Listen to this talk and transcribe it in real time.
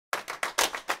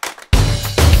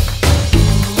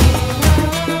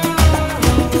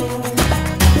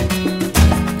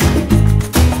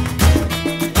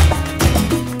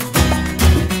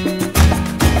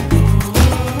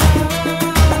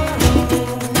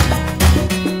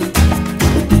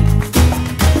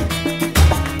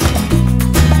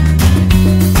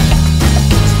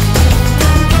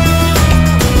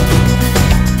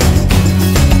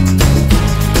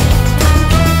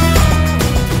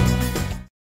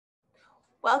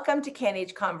Welcome to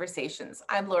CanAge Conversations.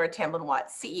 I'm Laura Tamblyn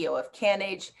Watts, CEO of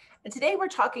CanAge, and today we're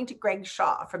talking to Greg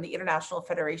Shaw from the International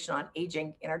Federation on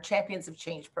Aging in our Champions of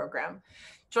Change program.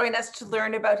 Join us to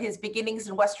learn about his beginnings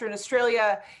in Western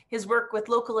Australia, his work with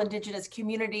local Indigenous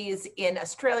communities in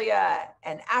Australia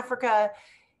and Africa,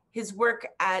 his work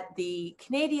at the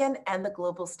Canadian and the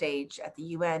global stage at the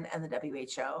UN and the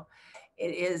WHO.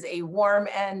 It is a warm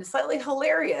and slightly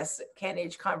hilarious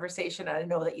CanAge conversation, and I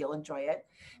know that you'll enjoy it.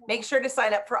 Make sure to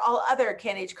sign up for all other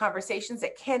CanAge conversations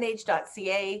at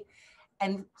canage.ca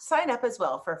and sign up as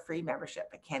well for a free membership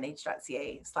at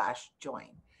canage.ca/join.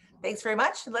 Thanks very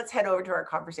much. And let's head over to our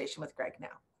conversation with Greg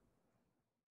now.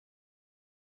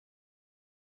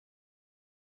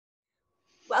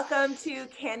 Welcome to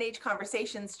CanAge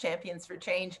Conversations, Champions for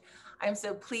Change. I'm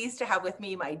so pleased to have with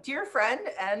me my dear friend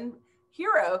and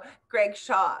hero, Greg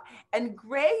Shaw. And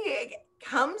Greg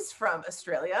comes from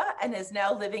Australia and is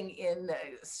now living in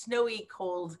snowy,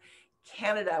 cold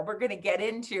Canada. We're going to get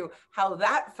into how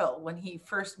that felt when he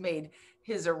first made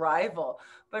his arrival.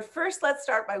 But first, let's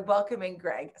start by welcoming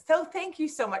Greg. So thank you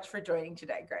so much for joining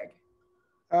today, Greg.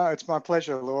 It's my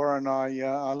pleasure, Laura, and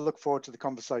I look forward to the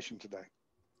conversation today.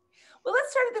 Well,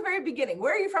 let's start at the very beginning.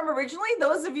 Where are you from originally?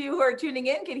 Those of you who are tuning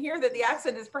in can hear that the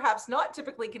accent is perhaps not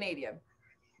typically Canadian.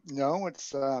 No,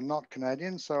 it's not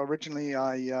Canadian. So originally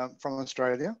from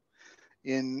Australia,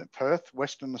 in Perth,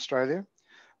 Western Australia.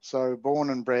 So born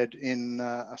and bred in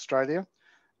Australia.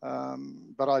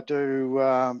 But I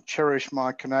do cherish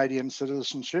my Canadian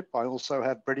citizenship. I also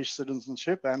have British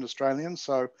citizenship and Australian.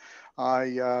 So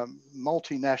I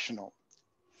multinational.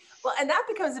 Well, and that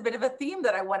becomes a bit of a theme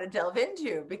that I want to delve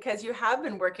into because you have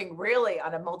been working really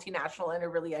on a multinational and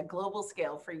a global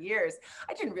scale for years.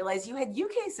 I didn't realize you had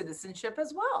UK citizenship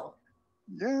as well.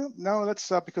 Yeah, no,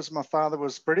 that's because my father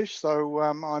was British. So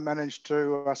I managed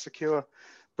to secure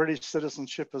British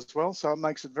citizenship as well. So it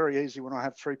makes it very easy when I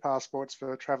have 3 passports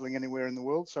for traveling anywhere in the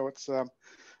world. So it's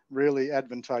really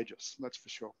advantageous, that's for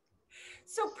sure.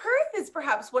 So Perth is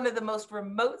perhaps one of the most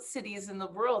remote cities in the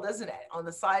world, isn't it? On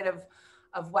the side of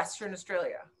Western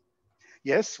Australia.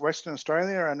 Yes, Western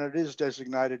Australia, and it is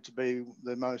designated to be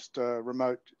the most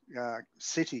remote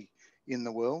city in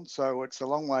the world. So it's a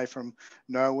long way from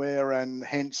nowhere, and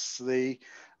hence the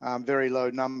very low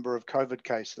number of COVID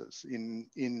cases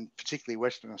in particularly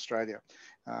Western Australia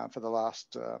for the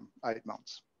last 8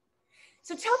 months.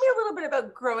 So tell me a little bit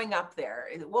about growing up there.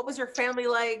 What was your family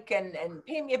like, and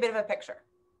paint me a bit of a picture.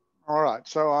 All right,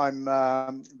 so I'm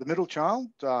the middle child.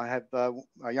 I have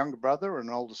a younger brother and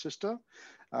an older sister.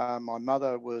 My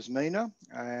mother was Nina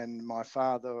and my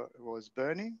father was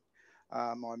Bernie.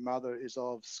 My mother is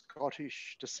of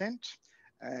Scottish descent.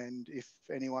 And if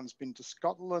anyone's been to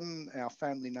Scotland, our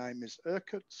family name is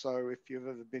Urquhart. So if you've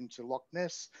ever been to Loch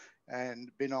Ness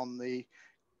and been on the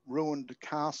ruined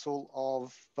castle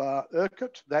of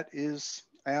Urquhart, that is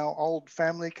our old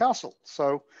family castle.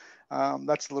 So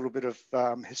that's a little bit of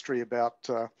history about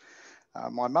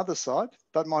my mother's side.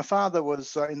 But my father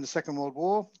was in the Second World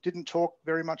War, didn't talk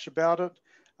very much about it,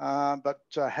 but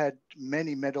had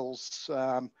many medals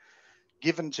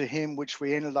given to him, which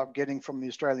we ended up getting from the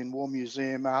Australian War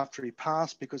Museum after he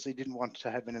passed, because he didn't want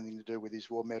to have anything to do with his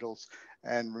war medals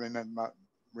and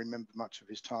remember much of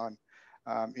his time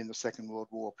in the Second World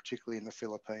War, particularly in the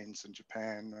Philippines and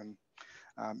Japan and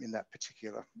in that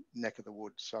particular neck of the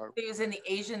woods. So he was in the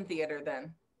Asian theater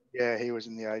then. Yeah, he was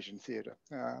in the Asian theater.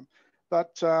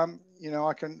 You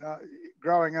know,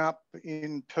 growing up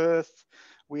in Perth,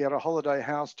 we had a holiday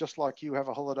house, just like you have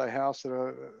a holiday house at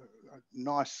a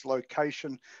nice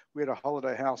location. We had a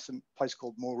holiday house in a place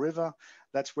called Moore River.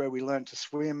 That's where we learned to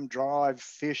swim, drive,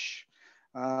 fish,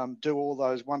 do all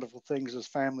those wonderful things as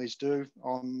families do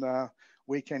on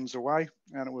weekends away.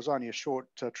 And it was only a short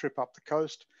trip up the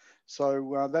coast.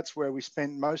 So that's where we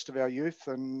spent most of our youth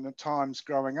and times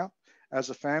growing up as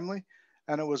a family.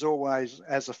 And it was always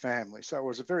as a family. So it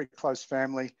was a very close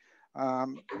family.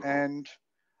 And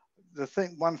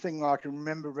one thing I can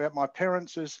remember about my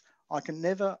parents is I can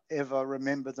never, ever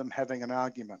remember them having an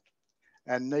argument.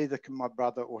 And neither can my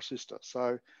brother or sister.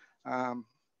 So I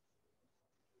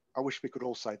wish we could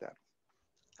all say that.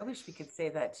 I wish we could say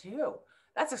that too.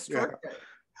 That's extraordinary.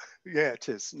 Yeah, it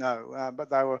is. No, but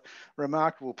they were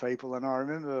remarkable people. And I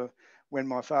remember when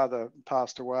my father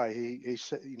passed away, he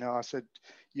said, you know, I said,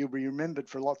 you'll be remembered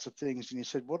for lots of things. And he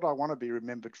said, what I want to be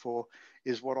remembered for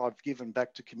is what I've given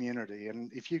back to community.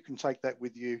 And if you can take that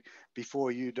with you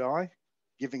before you die,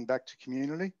 giving back to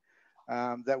community,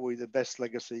 that will be the best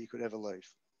legacy you could ever leave.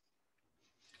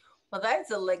 Well,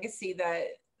 that's a legacy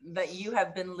that you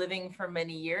have been living for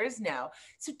many years now.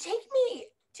 So take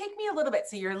me a little bit.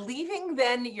 So you're leaving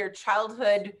then your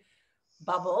childhood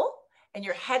bubble and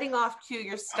you're heading off to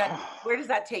your study. Where does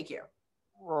that take you?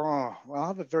 Oh, well, I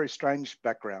have a very strange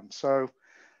background. So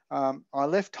I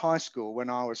left high school when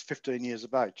I was 15 years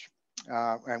of age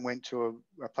and went to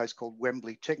a place called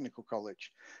Wembley Technical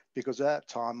College because at that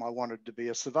time I wanted to be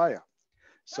a surveyor.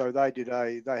 So they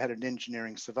had an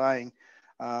engineering surveying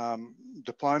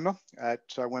diploma at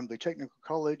Wembley Technical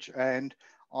College, and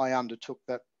I undertook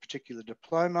that particular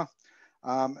diploma.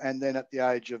 And then at the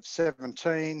age of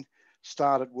 17,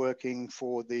 started working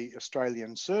for the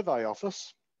Australian Survey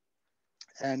Office,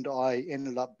 and I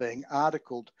ended up being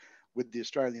articled with the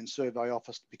Australian Survey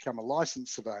Office to become a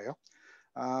licensed surveyor.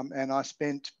 And I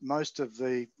spent most of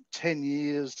the 10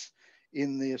 years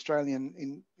in the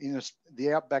in the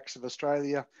outbacks of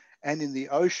Australia and in the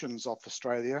oceans of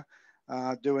Australia,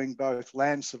 doing both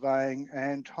land surveying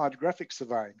and hydrographic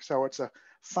surveying. So it's a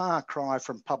far cry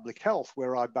from public health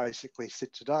where I basically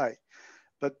sit today.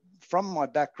 But from my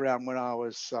background when I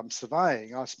was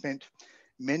surveying, I spent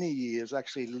many years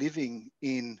actually living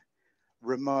in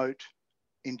remote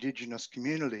Indigenous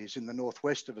communities in the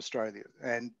northwest of Australia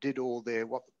and did all their,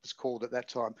 what was called at that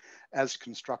time, as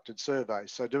constructed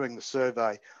surveys. So doing the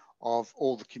survey of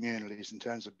all the communities in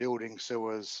terms of buildings,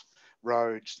 sewers,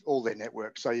 roads, all their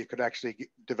networks, so you could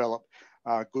actually develop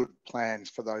good plans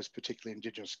for those particular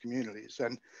Indigenous communities.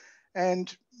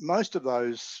 And most of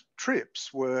those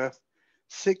trips were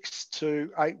 6 to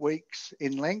 8 weeks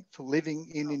in length, living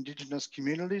in Indigenous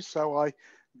communities. So I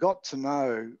got to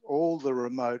know all the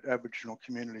remote Aboriginal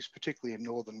communities, particularly in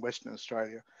northern Western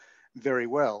Australia, very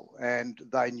well, and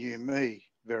they knew me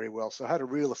very well. So I had a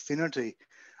real affinity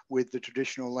with the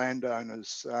traditional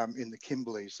landowners in the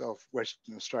Kimberleys of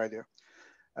Western Australia.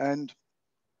 And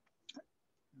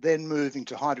then moving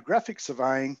to hydrographic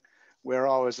surveying, where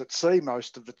I was at sea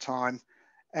most of the time,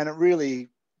 and it really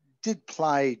did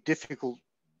play difficult.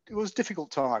 It was a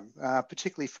difficult time,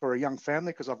 particularly for a young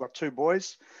family, because I've got 2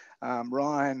 boys.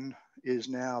 Ryan is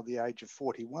now the age of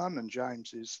 41 and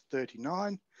James is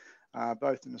 39,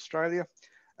 both in Australia.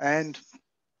 And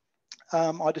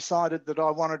I decided that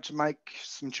I wanted to make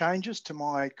some changes to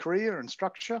my career and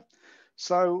structure.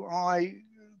 So I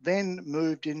then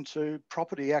moved into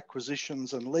property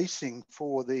acquisitions and leasing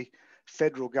for the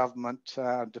federal government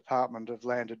Department of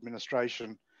Land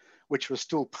Administration, which was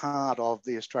still part of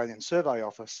the Australian Survey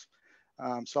Office.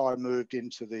 So I moved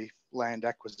into the land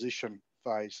acquisition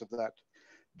phase of that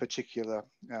particular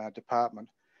department.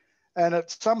 And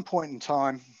at some point in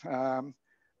time,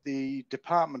 the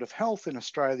Department of Health in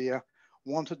Australia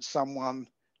wanted someone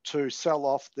to sell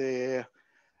off their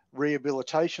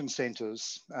rehabilitation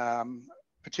centres,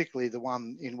 particularly the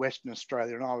one in Western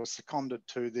Australia. And I was seconded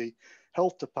to the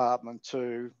Health Department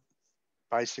to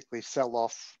basically sell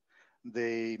off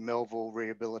the Melville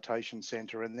Rehabilitation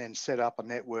Centre and then set up a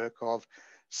network of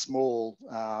small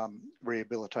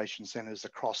rehabilitation centres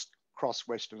across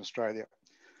Western Australia.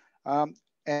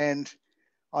 And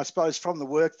I suppose from the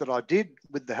work that I did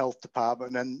with the Health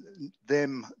Department and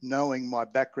them knowing my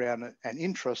background and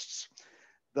interests,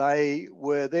 they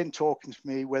were then talking to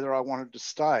me whether I wanted to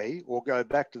stay or go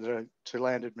back to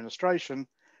land administration,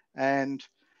 and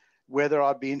whether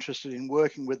I'd be interested in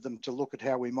working with them to look at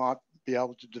how we might be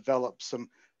able to develop some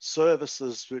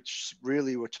services which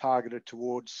really were targeted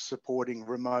towards supporting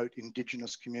remote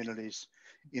Indigenous communities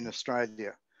in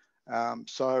Australia.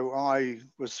 So I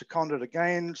was seconded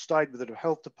again, stayed with the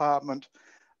Health Department,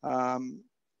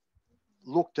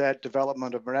 looked at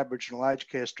development of an Aboriginal aged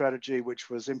care strategy,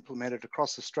 which was implemented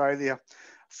across Australia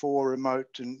for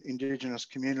remote and Indigenous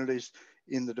communities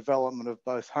in the development of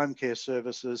both home care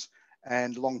services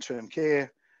and long-term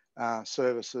care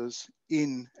services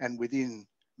in and within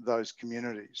those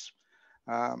communities.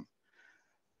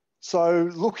 So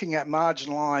looking at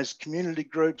marginalised community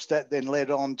groups, that then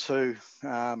led on to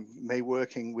me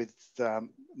working with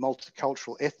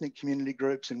multicultural ethnic community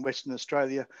groups in Western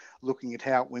Australia, looking at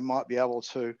how we might be able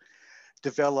to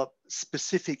develop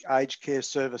specific aged care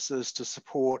services to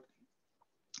support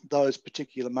those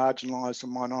particular marginalised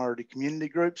and minority community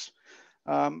groups.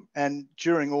 And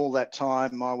during all that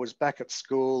time, I was back at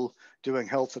school doing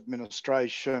health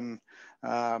administration,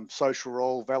 social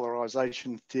role,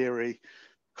 valorisation theory,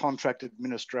 contract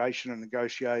administration and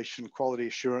negotiation, quality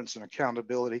assurance and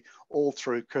accountability, all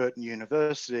through Curtin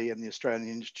University and the Australian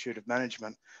Institute of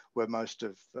Management were most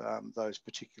of those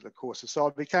particular courses. So I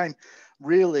became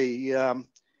really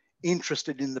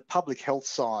interested in the public health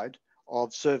side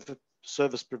of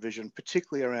service provision,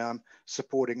 particularly around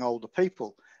supporting older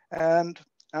people. And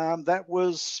that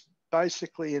was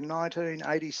basically in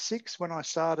 1986 when I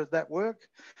started that work.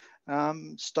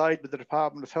 Stayed with the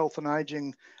Department of Health and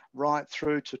Ageing right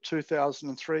through to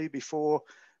 2003 before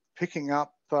picking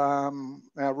up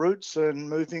our roots and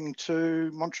moving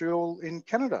to Montreal in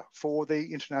Canada for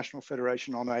the International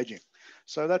Federation on Aging.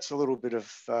 So that's a little bit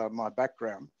of my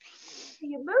background.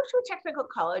 You moved to a technical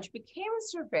college, became a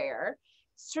surveyor,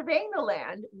 surveying the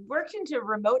land, worked into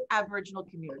remote Aboriginal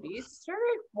communities,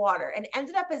 surveyed water, and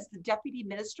ended up as the deputy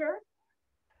minister.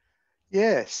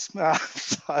 Yes,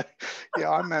 so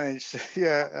yeah, I managed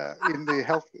in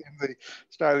the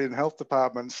Australian Health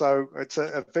Department. So it's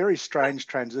a very strange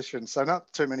transition. So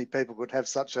not too many people would have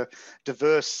such a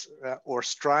diverse or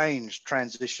strange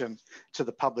transition to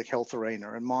the public health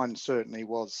arena, and mine certainly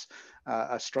was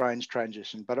a strange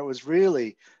transition. But it was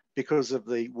really because of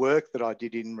the work that I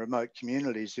did in remote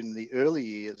communities in the early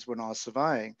years when I was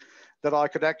surveying, that I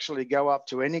could actually go up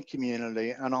to any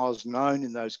community, and I was known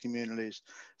in those communities.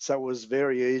 So it was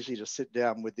very easy to sit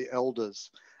down with the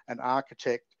elders and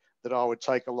architect that I would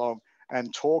take along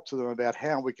and talk to them about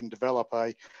how we can develop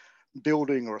a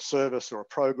building or a service or a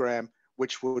program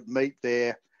which would meet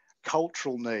their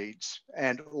cultural needs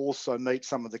and also meet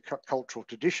some of the cultural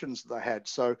traditions that they had.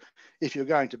 So if you're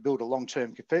going to build a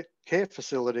long-term care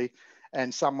facility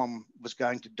and someone was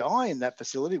going to die in that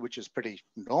facility, which is pretty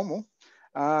normal,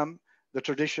 the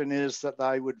tradition is that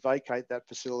they would vacate that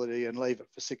facility and leave it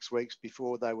for 6 weeks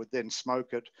before they would then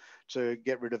smoke it to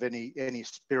get rid of any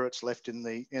spirits left in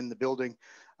the building.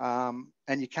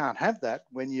 And you can't have that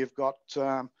when you've got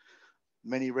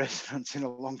many residents in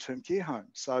a long-term care home.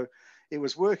 So it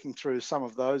was working through some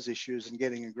of those issues and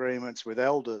getting agreements with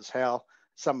elders how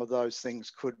some of those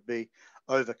things could be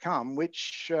overcome,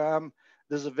 which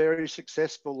there's a very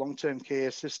successful long-term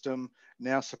care system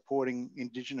now supporting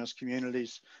Indigenous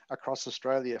communities across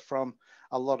Australia from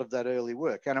a lot of that early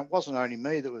work. And it wasn't only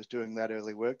me that was doing that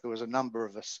early work. There was a number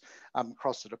of us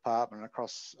across the department,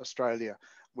 across Australia,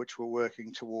 which were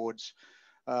working towards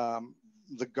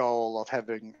the goal of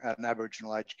having an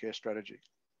Aboriginal aged care strategy.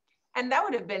 And that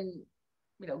would have been,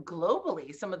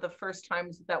 globally, some of the first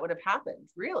times that would have happened,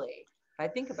 really. I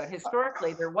think about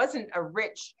historically, there wasn't a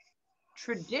rich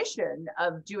tradition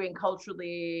of doing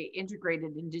culturally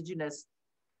integrated Indigenous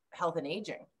health and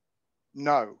aging.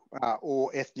 No,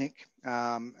 or ethnic.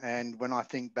 And when I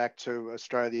think back to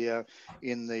Australia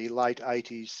in the late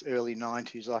 80s, early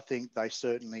 90s, I think they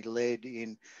certainly led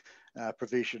in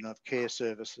provision of care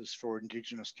services for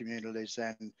Indigenous communities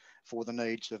and for the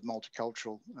needs of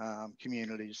multicultural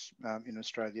communities in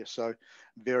Australia. So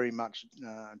very much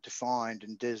defined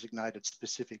and designated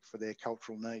specific for their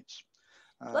cultural needs.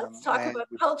 Let's talk about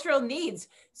cultural needs.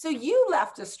 So you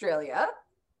left Australia,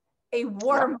 a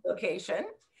warm location,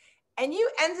 and you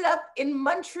ended up in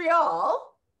Montreal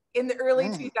in the early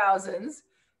 2000s.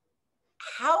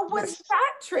 How was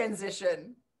that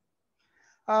transition?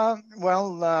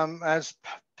 As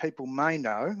people may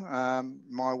know,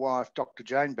 my wife, Dr.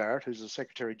 Jane Barrett, who's the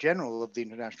Secretary General of the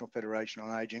International Federation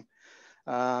on Aging,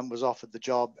 was offered the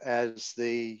job as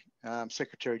the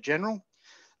Secretary General.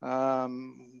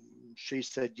 She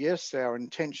said yes. Our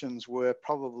intentions were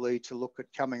probably to look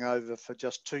at coming over for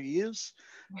just 2 years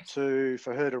for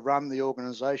her to run the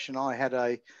organisation. I had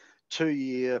a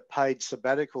 2-year paid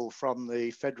sabbatical from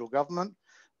the federal government.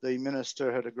 The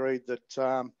minister had agreed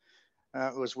that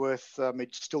it was worth me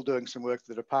still doing some work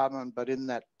for the department, but in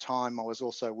that time I was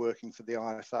also working for the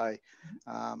IFA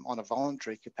on a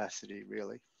voluntary capacity,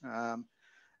 really. And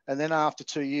then after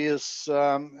 2 years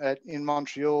in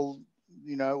Montreal,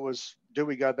 it was, do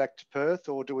we go back to Perth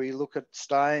or do we look at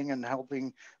staying and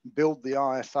helping build the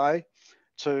IFA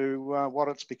to what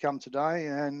it's become today?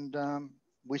 And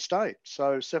we stayed.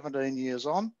 So 17 years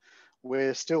on,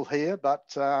 we're still here, but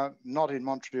not in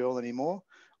Montreal anymore.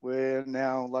 We're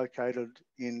now located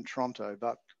in Toronto,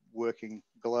 but working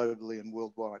globally and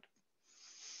worldwide.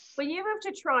 When you moved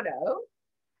to Toronto,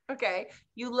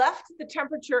 you left the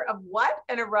temperature of what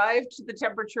and arrived to the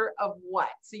temperature of what?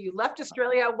 So you left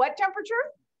Australia, what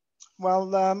temperature?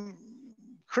 Well,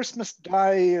 Christmas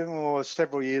Day, or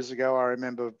several years ago, I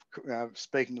remember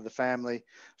speaking to the family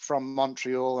from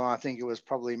Montreal, and I think it was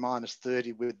probably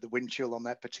 -30 with the wind chill on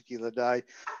that particular day.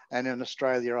 And in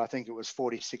Australia, I think it was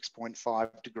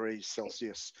 46.5 degrees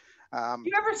Celsius.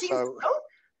 You ever seen snow?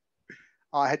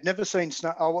 I had never seen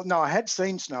snow. Oh, well, no, I had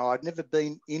seen snow. I'd never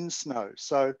been in snow.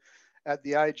 So at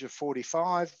the age of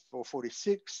 45 or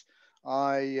 46,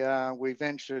 we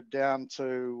ventured down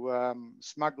to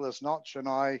Smuggler's Notch, and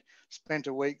I spent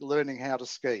a week learning how to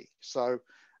ski. So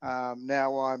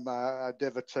now I'm a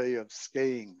devotee of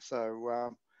skiing.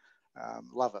 So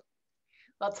love it.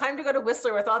 Well, time to go to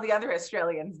Whistler with all the other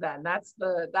Australians then. That's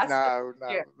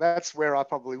where I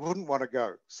probably wouldn't want to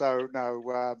go. So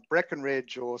no,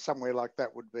 Breckenridge or somewhere like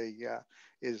that would be,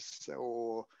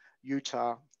 or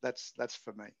Utah, that's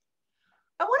for me.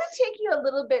 I want to take you a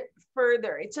little bit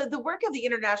further. So the work of the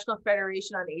International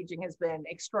Federation on Aging has been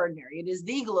extraordinary. It is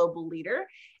the global leader.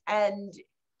 And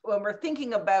when we're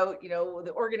thinking about,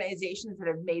 the organizations that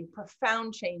have made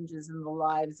profound changes in the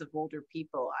lives of older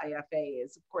people, IFA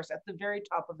is, of course, at the very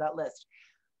top of that list.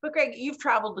 But Greg, you've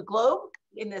traveled the globe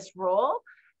in this role.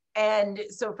 And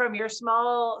so from your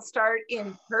small start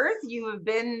in Perth, you have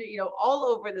been, all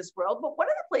over this world. But one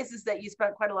of the places that you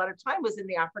spent quite a lot of time was in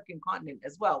the African continent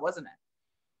as well, wasn't it?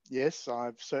 Yes,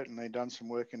 I've certainly done some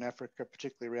work in Africa,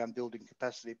 particularly around building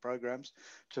capacity programs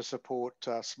to support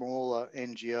smaller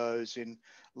NGOs in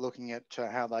looking at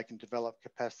how they can develop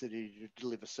capacity to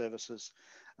deliver services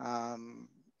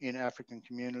in African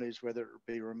communities, whether it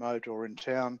be remote or in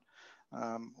town.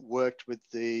 Worked with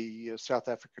the South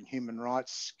African Human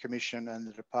Rights Commission and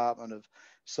the Department of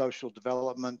Social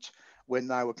Development when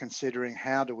they were considering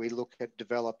how do we look at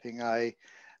developing a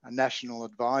national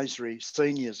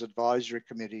seniors advisory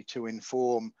committee to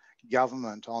inform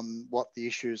government on what the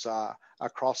issues are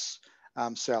across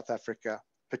South Africa,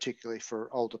 particularly for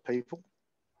older people.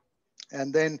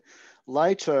 And then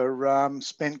later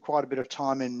spent quite a bit of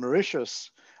time in Mauritius,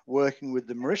 working with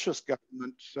the Mauritius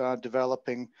government,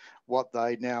 developing what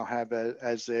they now have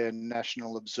as their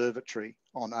national observatory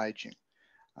on ageing,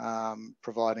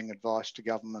 providing advice to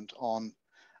government on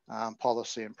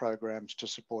policy and programs to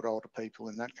support older people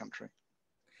in that country.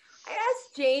 I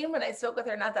asked Jane when I spoke with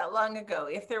her not that long ago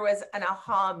if there was an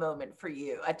aha moment for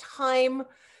you, a time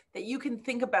that you can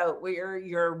think about where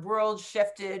your world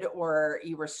shifted or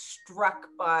you were struck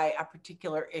by a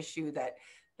particular issue that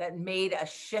made a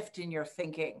shift in your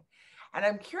thinking. And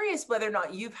I'm curious whether or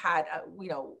not you've had,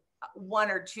 one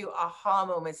or two aha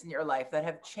moments in your life that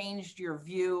have changed your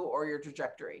view or your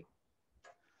trajectory.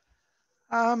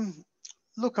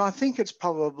 Look, I think it's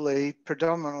probably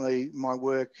predominantly my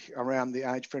work around the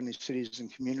Age-Friendly Cities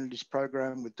and Communities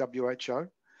program with WHO.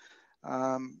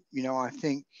 I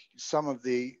think some of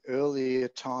the earlier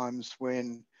times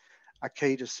when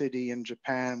Akita City in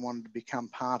Japan wanted to become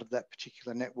part of that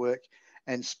particular network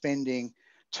and spending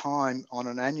time on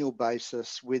an annual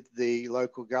basis with the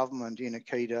local government in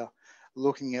Akita,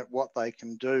 looking at what they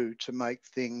can do to make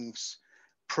things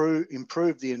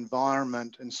improve the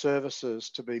environment and services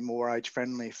to be more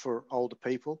age-friendly for older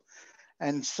people.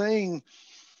 And seeing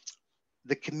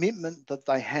the commitment that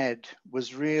they had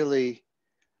was really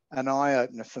an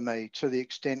eye-opener for me, to the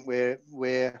extent where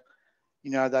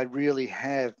they really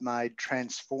have made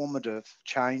transformative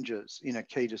changes in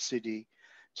Akita City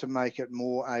to make it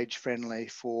more age-friendly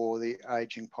for the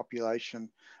aging population,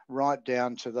 right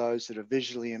down to those that are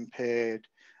visually impaired,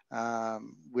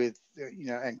 with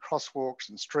and crosswalks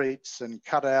and streets and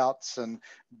cutouts and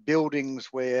buildings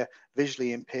where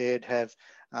visually impaired have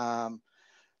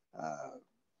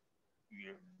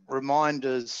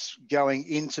reminders going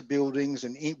into buildings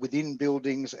and within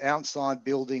buildings, outside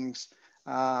buildings,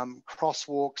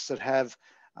 crosswalks that have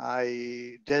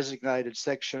a designated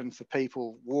section for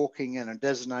people walking and a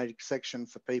designated section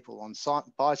for people on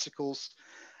bicycles.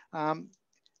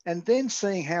 And then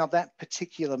seeing how that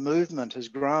particular movement has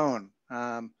grown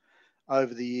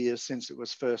over the years since it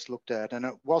was first looked at. And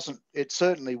it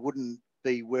certainly wouldn't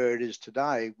be where it is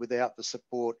today without the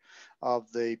support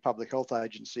of the Public Health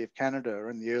Agency of Canada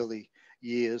in the early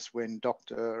years when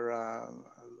Dr.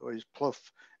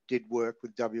 Plouffe did work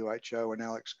with WHO and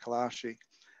Alex Kalashi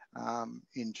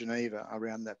in Geneva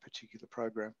around that particular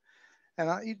program. And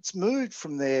it's moved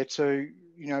from there to,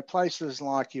 places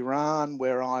like Iran,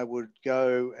 where I would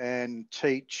go and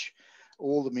teach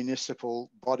all the municipal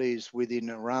bodies within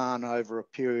Iran over a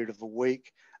period of a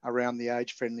week around the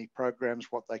age-friendly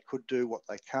programs, what they could do, what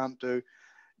they can't do.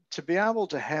 To be able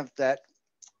to have that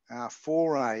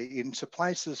foray into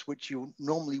places which you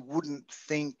normally wouldn't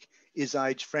think is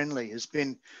age-friendly has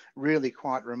been really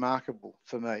quite remarkable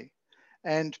for me.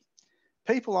 And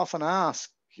people often ask,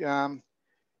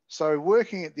 so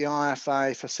working at the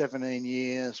IFA for 17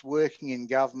 years, working in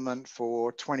government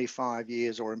for 25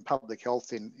 years, or in public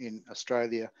health in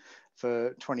Australia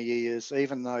for 20 years,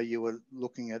 even though you were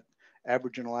looking at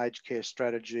Aboriginal aged care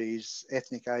strategies,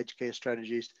 ethnic aged care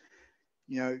strategies,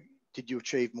 did you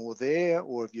achieve more there,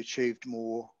 or have you achieved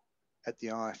more at the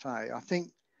IFA? I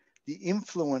think the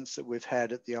influence that we've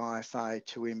had at the IFA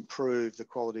to improve the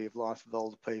quality of life of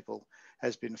older people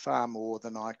has been far more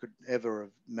than I could ever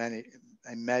have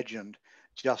imagined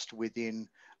just within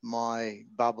my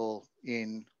bubble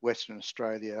in Western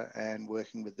Australia and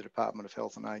working with the Department of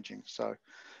Health and Ageing. So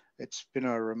it's been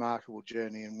a remarkable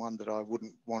journey, and one that I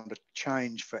wouldn't want to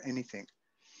change for anything.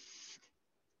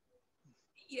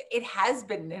 It has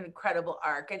been an incredible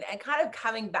arc, and kind of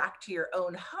coming back to your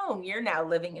own home. You're now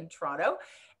living in Toronto,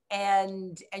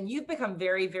 And you've become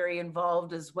very, very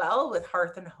involved as well with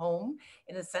Hearth and Home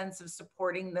in the sense of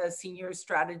supporting the senior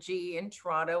strategy in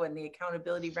Toronto and the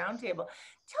Accountability Roundtable.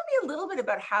 Tell me a little bit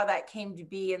about how that came to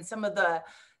be and some of the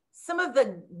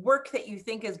work that you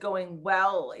think is going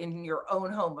well in your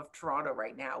own home of Toronto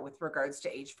right now with regards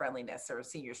to age friendliness or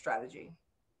senior strategy.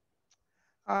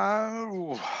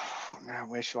 Now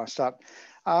where shall I start?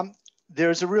 There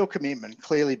is a real commitment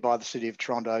clearly by the City of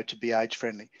Toronto to be age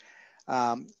friendly.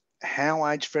 How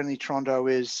age friendly Toronto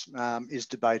is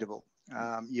debatable.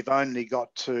 You've only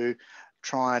got to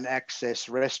try and access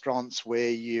restaurants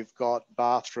where you've got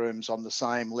bathrooms on the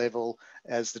same level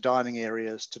as the dining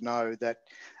areas to know that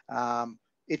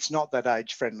it's not that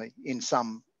age friendly in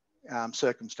some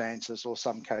circumstances or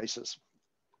some cases.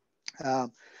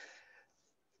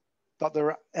 But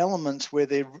there are elements where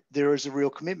there is a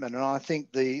real commitment, and I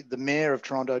think the Mayor of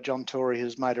Toronto, John Tory,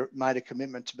 has made a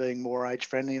commitment to being more age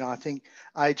friendly. And I think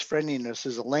age friendliness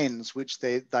is a lens which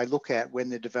they look at when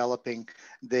they're developing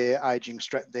their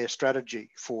their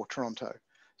strategy for Toronto.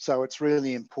 So it's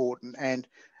really important, and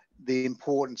the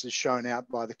importance is shown out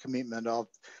by the commitment of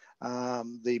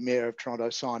the Mayor of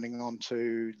Toronto signing on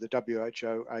to the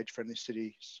WHO Age Friendly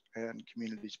Cities and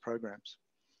Communities programs.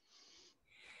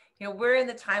 You know, we're in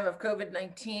the time of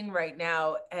COVID-19 right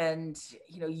now, and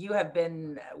you know, you have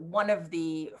been one of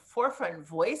the forefront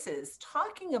voices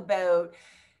talking about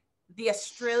the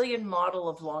Australian model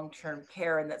of long-term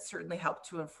care, and that certainly helped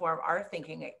to inform our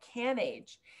thinking at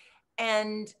CanAge.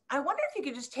 And I wonder if you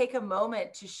could just take a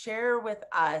moment to share with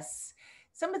us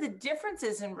some of the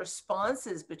differences in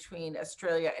responses between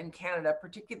Australia and Canada,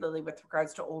 particularly with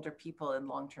regards to older people in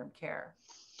long-term care.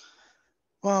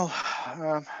 Well,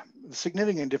 the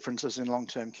significant differences in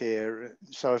long-term care.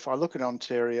 So if I look at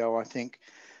Ontario, I think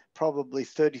probably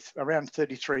around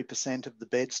 33% of the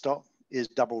bed stock is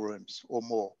double rooms or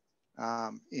more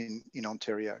in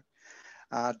Ontario.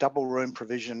 Double room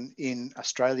provision in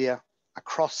Australia,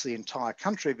 across the entire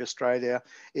country of Australia,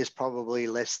 is probably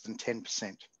less than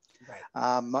 10%.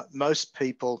 Right. Most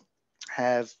people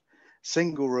have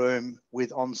single room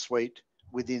with ensuite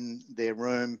within their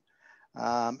room.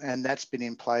 And that's been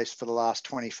in place for the last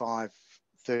 25,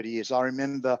 30 years. I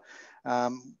remember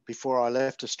before I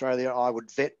left Australia, I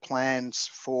would vet plans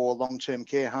for long-term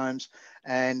care homes.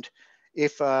 And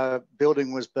if a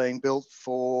building was being built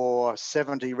for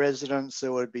 70 residents,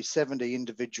 there would be 70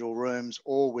 individual rooms,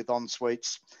 all with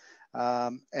en-suites.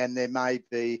 And there may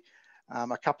be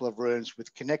a couple of rooms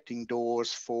with connecting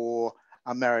doors for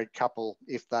a married couple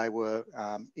if they were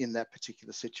in that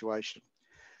particular situation.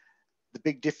 The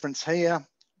big difference here,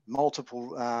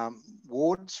 multiple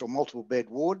wards or multiple bed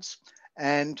wards,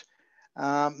 and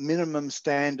minimum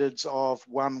standards of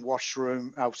one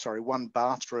bathroom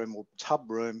or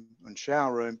tub room and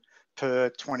shower room per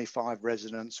 25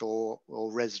 residents or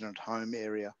resident home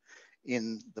area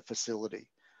in the facility.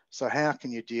 So how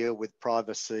can you deal with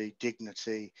privacy,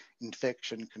 dignity,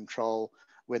 infection control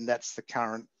when that's the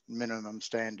current minimum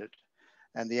standard?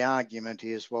 And the argument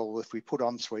is, well, if we put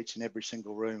en suites in every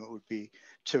single room, it would be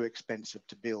too expensive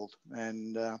to build.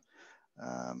 And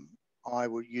I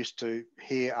used to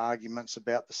hear arguments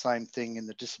about the same thing in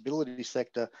the disability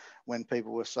sector when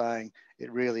people were saying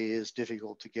it really is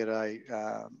difficult to get a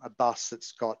bus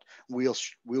that's got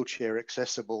wheelchair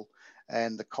accessible,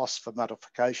 and the cost for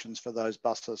modifications for those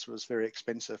buses was very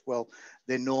expensive. Well,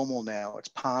 they're normal now. It's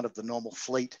part of the normal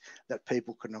fleet that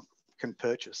people can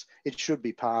purchase. It should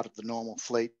be part of the normal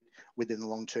fleet within the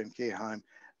long-term care home,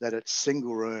 that it's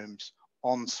single rooms,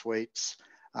 en suites,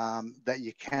 that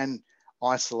you can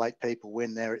isolate people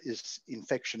when there is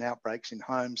infection outbreaks in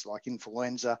homes like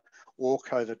influenza or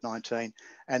COVID-19,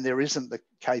 and there isn't the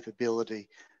capability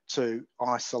to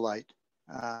isolate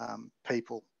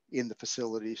people in the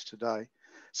facilities today.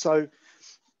 So,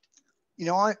 you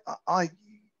know, I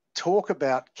talk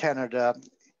about Canada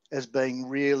as being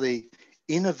really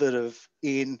innovative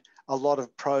in a lot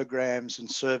of programs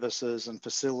and services and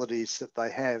facilities that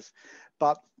they have,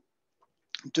 but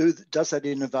does that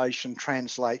innovation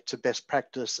translate to best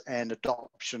practice and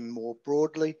adoption more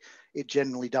broadly? It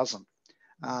generally doesn't.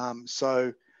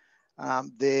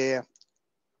 They're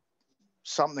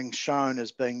something shown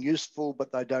as being useful,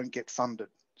 but they don't get funded.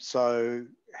 So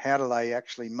how do they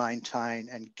actually maintain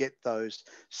and get those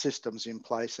systems in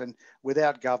place? And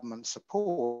without government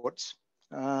supports,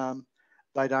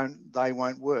 they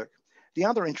won't work. The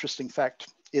other interesting fact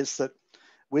is that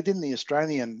within the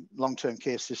Australian long-term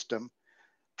care system,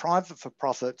 private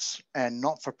for-profits and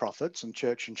not-for-profits and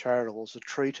church and charitables are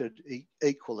treated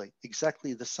equally,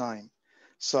 exactly the same.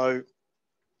 So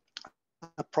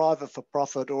a private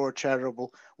for-profit or a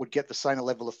charitable would get the same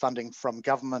level of funding from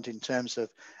government in terms of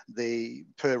the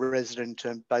per resident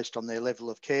term based on their level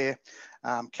of care.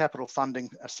 Capital funding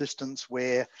assistance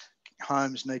where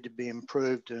homes need to be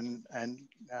improved and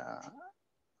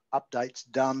updates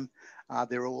done.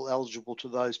 They're all eligible to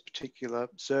those particular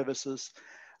services.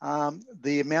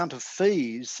 The amount of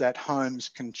fees that homes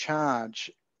can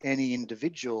charge any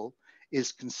individual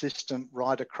is consistent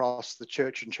right across the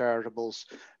church and charitables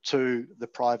to the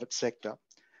private sector.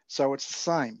 So it's the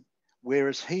same.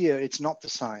 Whereas here, it's not the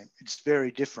same. It's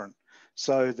very different.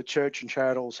 So the church and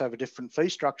charitables have a different fee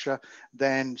structure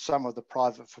than some of the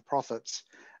private for-profits.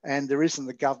 And there isn't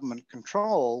the government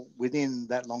control within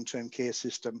that long-term care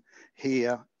system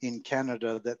here in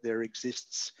Canada that there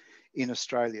exists in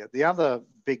Australia. The other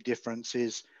big difference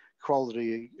is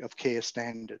quality of care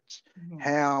standards. Mm-hmm.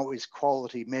 How is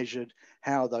quality measured?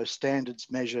 How are those standards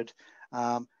measured?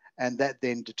 And that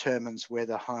then determines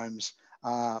whether homes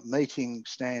are meeting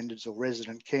standards or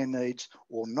resident care needs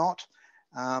or not.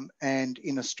 And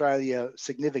in Australia,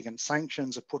 significant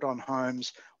sanctions are put on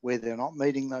homes where they're not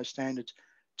meeting those standards,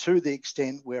 to the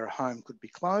extent where a home could be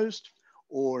closed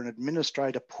or an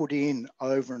administrator put in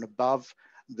over and above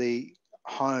the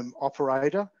home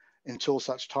operator until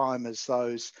such time as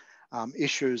those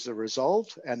issues are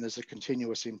resolved and there's a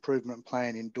continuous improvement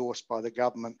plan endorsed by the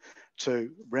government to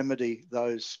remedy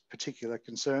those particular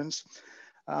concerns.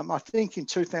 I think in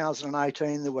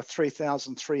 2018, there were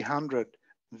 3,300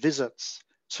 visits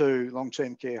to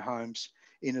long-term care homes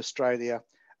in Australia,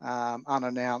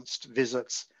 unannounced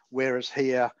visits, whereas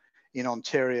here in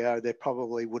Ontario, there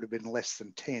probably would have been less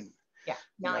than 10. Yeah,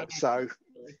 9. So,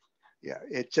 yeah,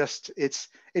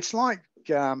 it's like,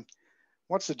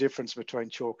 what's the difference between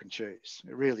chalk and cheese?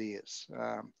 It really is.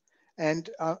 And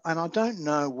I don't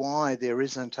know why there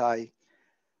isn't a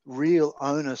real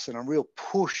onus and a real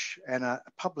push and a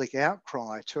public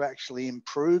outcry to actually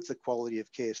improve the quality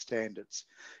of care standards.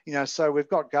 So we've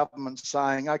got governments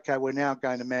saying, okay, we're now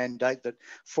going to mandate that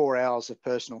 4 hours of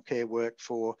personal care work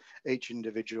for each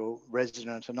individual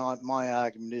resident. And my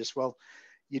argument is, well,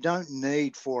 you don't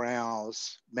need 4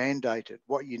 hours mandated.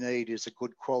 What you need is a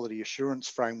good quality assurance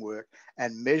framework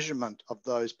and measurement of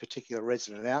those particular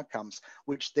resident outcomes,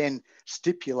 which then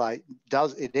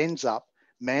it ends up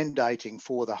mandating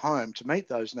for the home to meet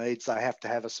those needs, they have to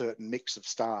have a certain mix of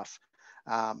staff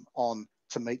on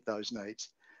to meet those needs.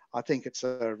 I think it's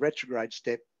a retrograde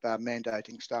step,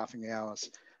 mandating staffing hours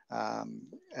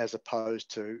as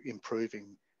opposed to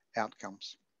improving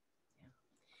outcomes.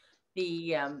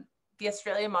 The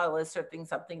Australian model is certainly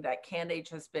something that CanAge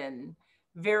has been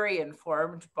very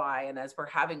informed by, and as we're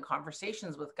having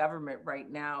conversations with government right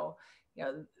now,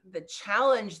 the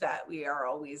challenge that we are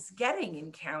always getting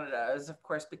in Canada is, of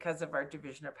course, because of our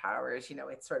division of powers,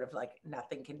 it's sort of like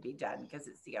nothing can be done because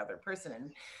it's the other person.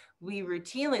 And we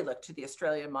routinely look to the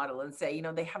Australian model and say,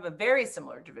 they have a very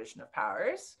similar division of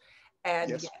powers, and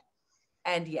yes.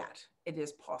 yet it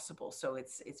is possible. So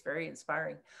it's very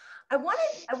inspiring. I want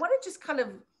to just kind of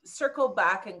circle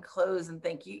back and close and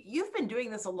thank you. You've been doing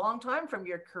this a long time, from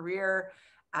your career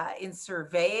in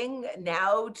surveying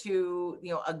now to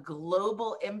a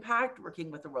global impact,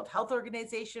 working with the World Health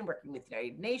Organization, working with the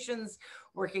United Nations,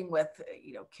 working with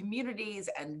communities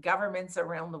and governments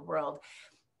around the world.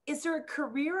 Is there a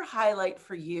career highlight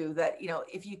for you that,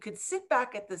 if you could sit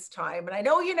back at this time, and I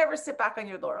know you never sit back on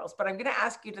your laurels, but I'm going to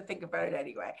ask you to think about it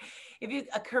anyway.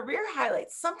 A career highlight,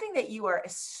 something that you are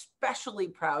especially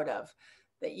proud of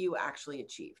that you actually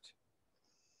achieved?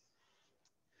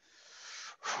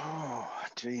 Oh,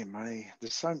 dear me.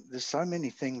 There's so many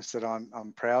things that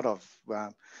I'm proud of,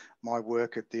 my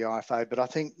work at the IFA. But I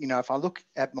think, if I look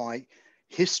at my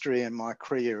history and my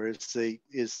career, is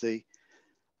the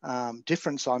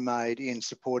difference I made in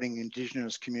supporting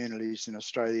Indigenous communities in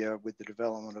Australia with the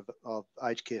development of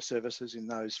aged care services in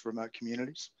those remote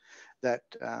communities,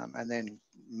 and then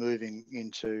moving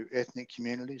into ethnic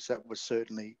communities, that would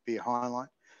certainly be a highlight.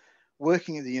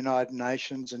 Working at the United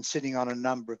Nations and sitting on a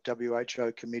number of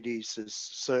WHO committees has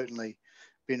certainly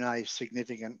been a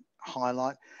significant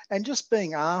highlight. And just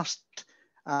being asked,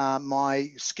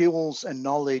 my skills and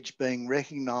knowledge being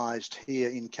recognised here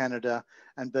in Canada,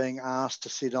 and being asked to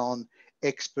sit on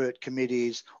expert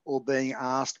committees or being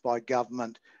asked by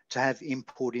government to have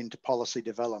input into policy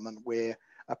development where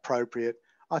appropriate.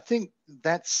 I think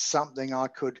that's something I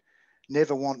could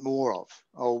never want more of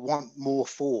or want more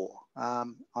for.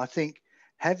 I think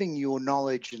having your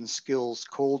knowledge and skills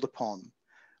called upon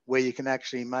where you can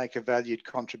actually make a valued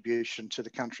contribution to the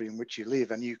country in which you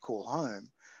live and you call home,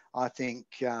 I think,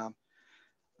 is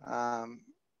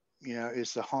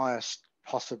the highest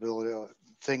possibility or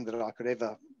thing that I could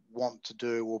ever want to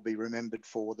do or be remembered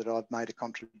for, that I've made a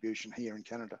contribution here in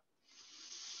Canada.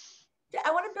 Yeah,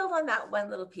 I want to build on that one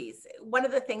little piece. One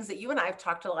of the things that you and I have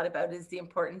talked a lot about is the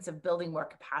importance of building more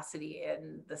capacity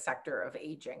in the sector of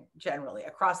aging generally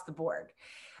across the board.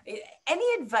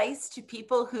 Any advice to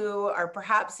people who are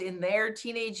perhaps in their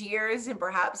teenage years and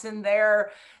perhaps in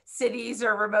their cities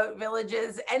or remote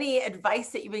villages? Any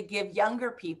advice that you would give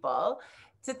younger people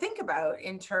to think about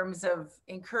in terms of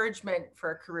encouragement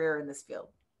for a career in this field?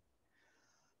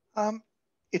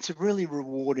 It's a really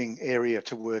rewarding area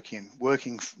to work in,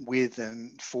 working with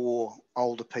and for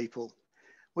older people.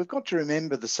 We've got to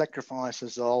remember the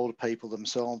sacrifices that older people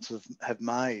themselves have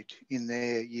made in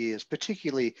their years,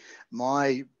 particularly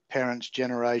my parents'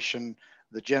 generation,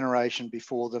 the generation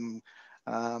before them,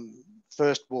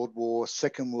 First World War,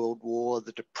 Second World War,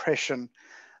 the Depression,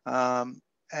 and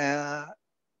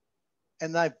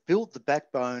they've built the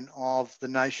backbone of the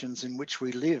nations in which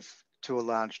we live to a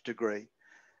large degree.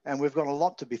 And we've got a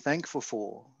lot to be thankful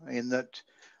for, in that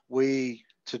we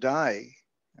today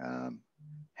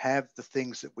have the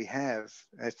things that we have.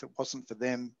 If it wasn't for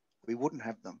them, we wouldn't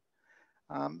have them.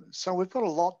 So we've got a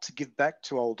lot to give back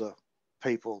to older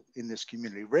people in this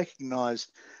community, recognise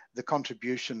the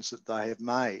contributions that they have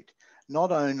made,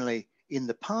 not only in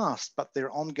the past, but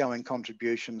their ongoing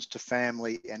contributions to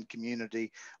family and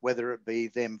community, whether it be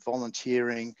them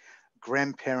volunteering,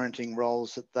 grandparenting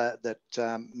roles that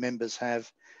members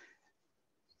have.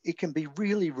 It can be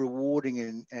really rewarding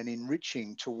and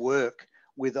enriching to work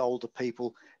with older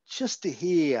people, just to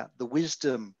hear the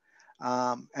wisdom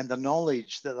and the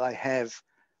knowledge that they have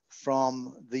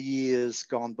from the years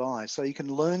gone by. So you can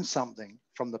learn something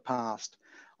from the past.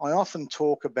 I often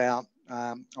talk about,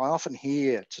 I often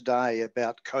hear today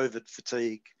about COVID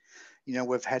fatigue. You know,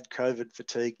 we've had COVID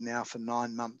fatigue now for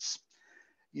 9 months.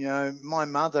 You know, my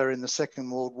mother in the Second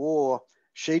World War,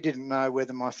 she didn't know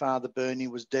whether my father Bernie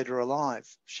was dead or alive.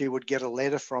 She would get a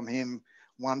letter from him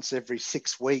once every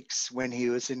 6 weeks when he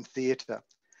was in theatre.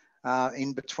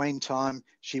 In between time,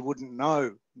 she wouldn't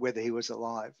know whether he was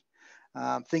alive.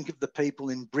 Think of the people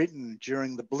in Britain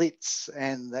during the Blitz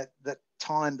and that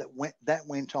time that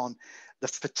went on, the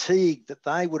fatigue that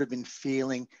they would have been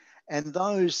feeling, and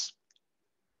those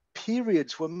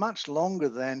periods were much longer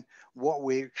than what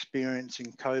we're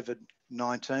experiencing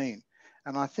COVID-19.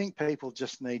 And I think people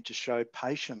just need to show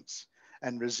patience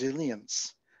and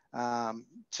resilience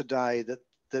today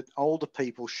that older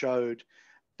people showed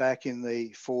back in the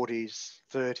 40s,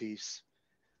 30s,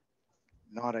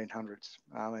 1900s.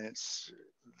 I mean,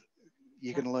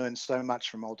 you can learn so much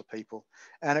from older people,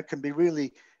 and it can be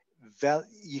really,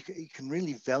 you can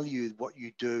really value what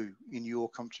you do in your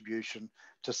contribution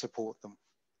to support them.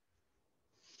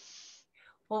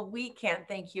 Well, we can't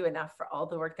thank you enough for all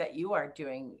the work that you are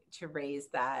doing to raise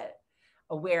that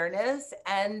awareness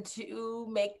and to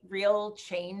make real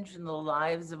change in the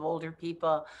lives of older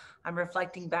people. I'm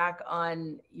reflecting back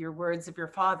on your words of your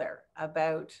father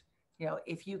about, you know,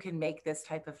 if you can make this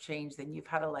type of change, then you've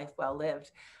had a life well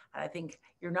lived. And I think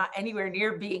you're not anywhere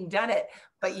near being done it,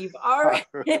 but you've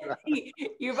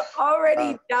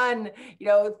already done, you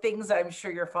know, things that I'm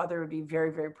sure your father would be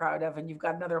very, very proud of. And you've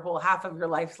got another whole half of your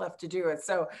life left to do it.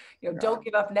 So, you know, don't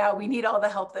give up now. We need all the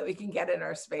help that we can get in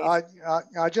our space.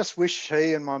 I just wish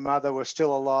he and my mother were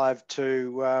still alive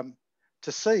to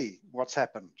see what's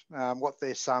happened, what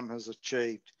their son has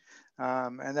achieved.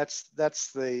 And that's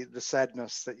the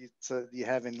sadness that you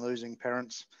have in losing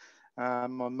parents. My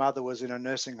mother was in a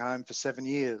nursing home for 7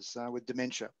 years with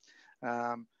dementia.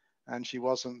 And she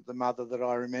wasn't the mother that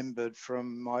I remembered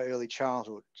from my early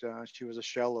childhood. She was a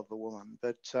shell of a woman,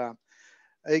 but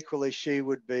equally she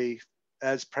would be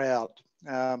as proud.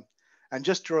 And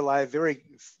just to relay a very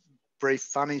brief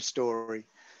funny story,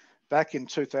 back in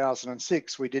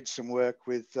 2006, we did some work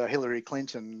with Hillary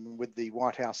Clinton with the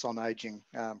White House on Aging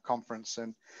conference,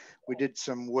 and we did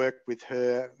some work with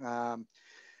her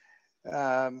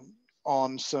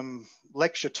on some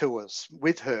lecture tours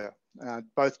with her,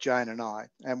 both Jane and I.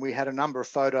 And we had a number of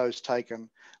photos taken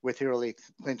with Hillary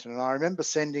Clinton. And I remember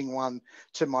sending one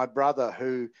to my brother,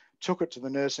 who took it to the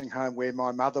nursing home where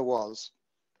my mother was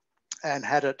and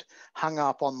had it hung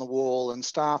up on the wall, and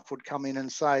staff would come in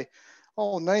and say,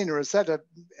 "Oh, Nina, who's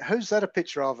that a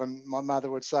picture of?" And my mother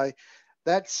would say,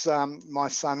 "That's my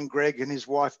son Greg and his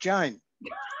wife Jane."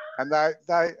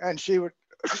 And she would,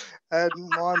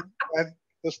 and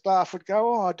the staff would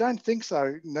go, "Oh, I don't think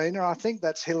so, Nina. I think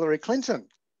that's Hillary Clinton."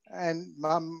 And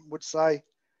Mum would say,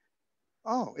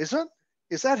 "Oh, is it?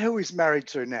 Is that who he's married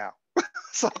to now?"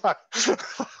 So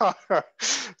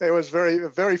it was a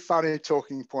very funny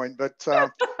talking point. But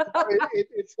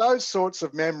it's those sorts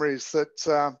of memories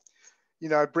that, you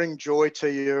know, bring joy to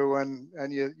you, and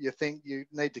you think you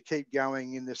need to keep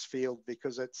going in this field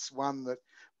because it's one that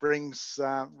brings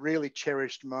really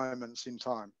cherished moments in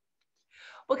time.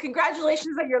 Well,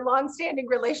 congratulations on your long-standing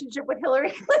relationship with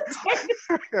Hillary Clinton.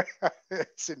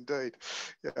 Yes, indeed.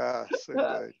 Yes,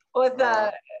 indeed.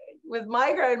 With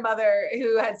my grandmother,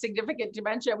 who had significant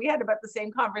dementia, we had about the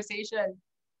same conversation,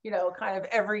 you know, kind of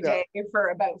every day for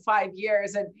about 5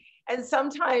 years. And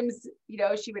sometimes, you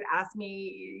know, she would ask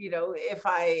me, you know, if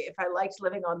I liked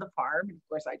living on the farm. And of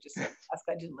course, I just said, yes,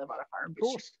 I didn't live on a farm, but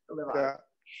she used to live on it.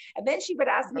 And then she would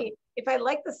ask me if I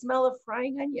liked the smell of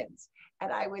frying onions. And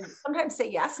I would sometimes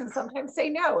say yes and sometimes say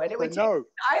no. And it would take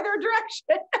either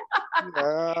direction.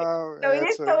 So it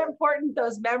is so important,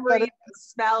 those memories, those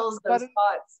smells, those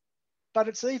thoughts. But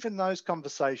it's even those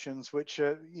conversations which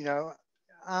are, you know,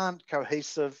 aren't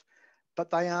cohesive,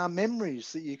 but they are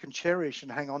memories that you can cherish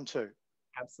and hang on to.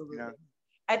 Absolutely. You know,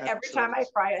 and every time I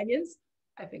fry onions,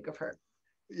 I think of her.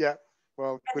 Yeah.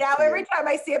 Well, and now every time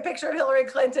I see a picture of Hillary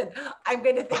Clinton, I'm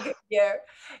going to think of you.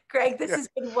 Greg, this has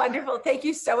been wonderful. Thank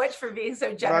you so much for being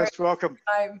so generous. Most welcome.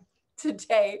 Time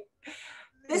today.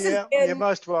 You're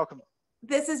most welcome.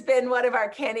 This has been one of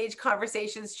our CanAge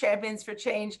Conversations, Champions for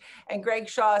Change, and Greg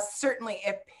Shaw certainly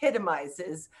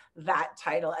epitomizes that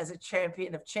title as a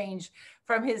champion of change,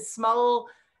 from his small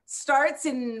starts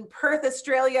in Perth,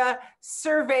 Australia,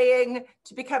 surveying,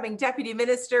 to becoming deputy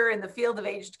minister in the field of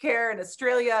aged care in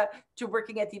Australia, to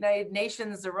working at the United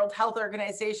Nations, the World Health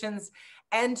Organizations,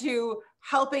 and to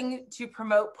helping to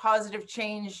promote positive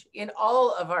change in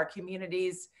all of our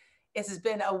communities. This has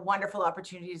been a wonderful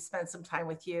opportunity to spend some time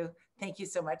with you. Thank you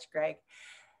so much, Greg.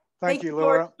 Thank you,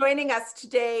 Laura, for joining us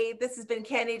today. This has been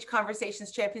CanAge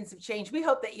Conversations, Champions of Change. We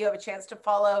hope that you have a chance to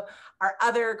follow our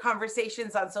other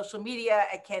conversations on social media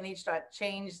at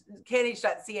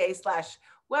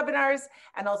canage.ca/webinars,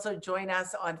 and also join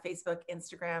us on Facebook,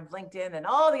 Instagram, LinkedIn, and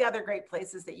all the other great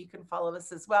places that you can follow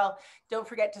us as well. Don't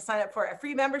forget to sign up for a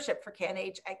free membership for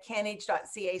CanAge at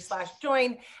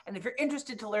canage.ca/join. And if you're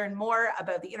interested to learn more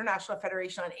about the International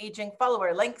Federation on Aging, follow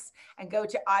our links and go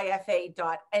to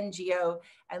ifa.ngo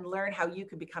and learn how you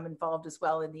can become involved as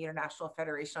well in the International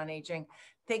Federation on Aging.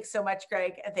 Thanks so much,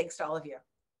 Greg, and thanks to all of you.